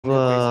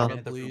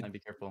Be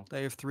careful.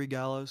 They have 3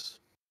 gallows.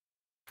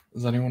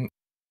 Is anyone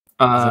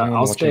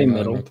I'll stay watching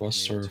middle.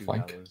 northwest or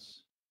flank?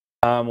 Gallows.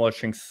 I'm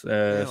watching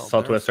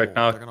southwest right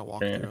now. They're gonna walk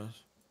through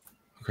us.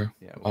 Okay.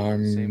 Yeah,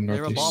 I'm They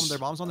have a bomb. northeast. Their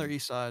bomb's on their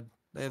east side.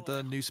 They have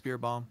the new spear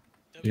bomb.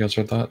 You guys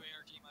heard that?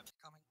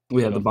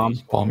 We had the bomb.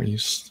 Bomb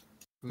east.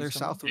 They're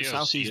southeast.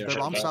 Their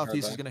bomb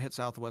southeast is gonna hit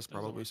southwest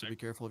probably. So be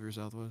careful if you're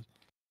southwest.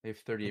 They have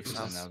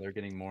 38% now. They're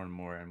getting more and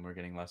more, and we're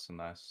getting less and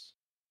less.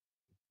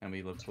 And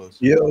we live close.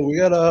 Yo, we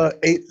got a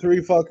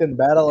 8-3 fucking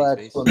battle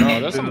axe. Oh,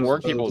 there's some war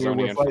people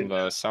zoning in from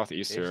the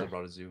southeast here.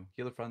 Brought a zoo.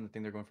 Healer front. The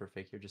thing they're going for a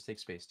fake here. Just take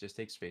space. Just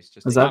take space.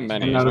 Just Is take that space.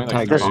 many, another like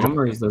tag 30. bomb,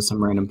 or is there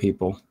some random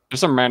people? There's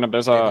some random.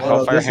 There's a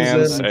Hellfire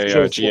Hands,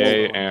 a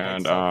GA,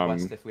 and a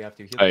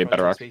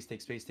Bedrock. Take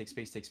space.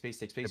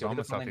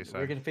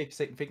 We're gonna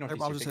fake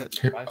northeast.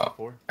 Here, 5,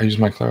 4. I use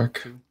my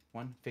cleric. 2,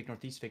 1. Fake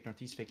northeast. Take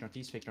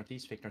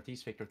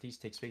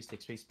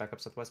space. Back up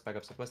southwest.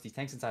 These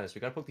tanks inside us.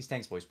 We gotta poke these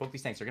tanks, boys. Poke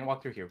these tanks. They're gonna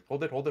walk through here.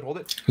 Hold it.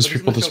 There's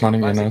people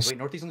dismounting right now. Wait,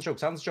 northeast on the choke.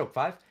 Silence the choke.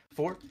 5,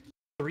 4,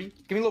 3.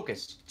 Give me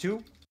locust.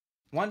 2,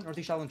 1.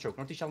 Northeast shallow and choke.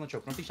 All them from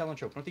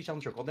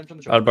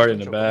the choke. Alberti in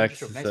the back.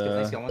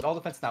 Nice. All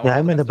defense now. Yeah,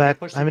 I'm in the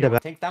back. Tanks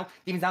down.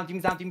 Demons down.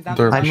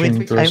 They're I'm pushing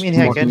in. through I'm in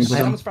here again.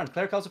 Dynamos front.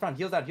 Cleric calls the front.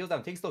 Heals down.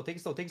 Take slow.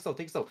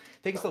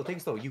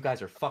 You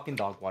guys are fucking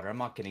dog water. I'm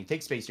not kidding.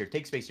 Take space here.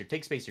 Don't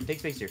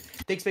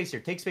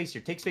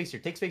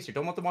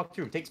let them walk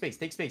through. Take space.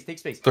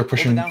 They're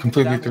pushing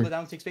completely through.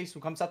 Down. Take space. Who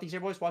comes southeast here,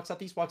 boys? Walk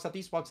southeast. Please walk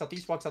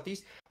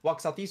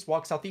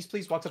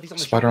southeast on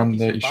the Spider on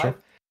the east shore.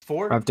 5,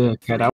 4. I have to cut out.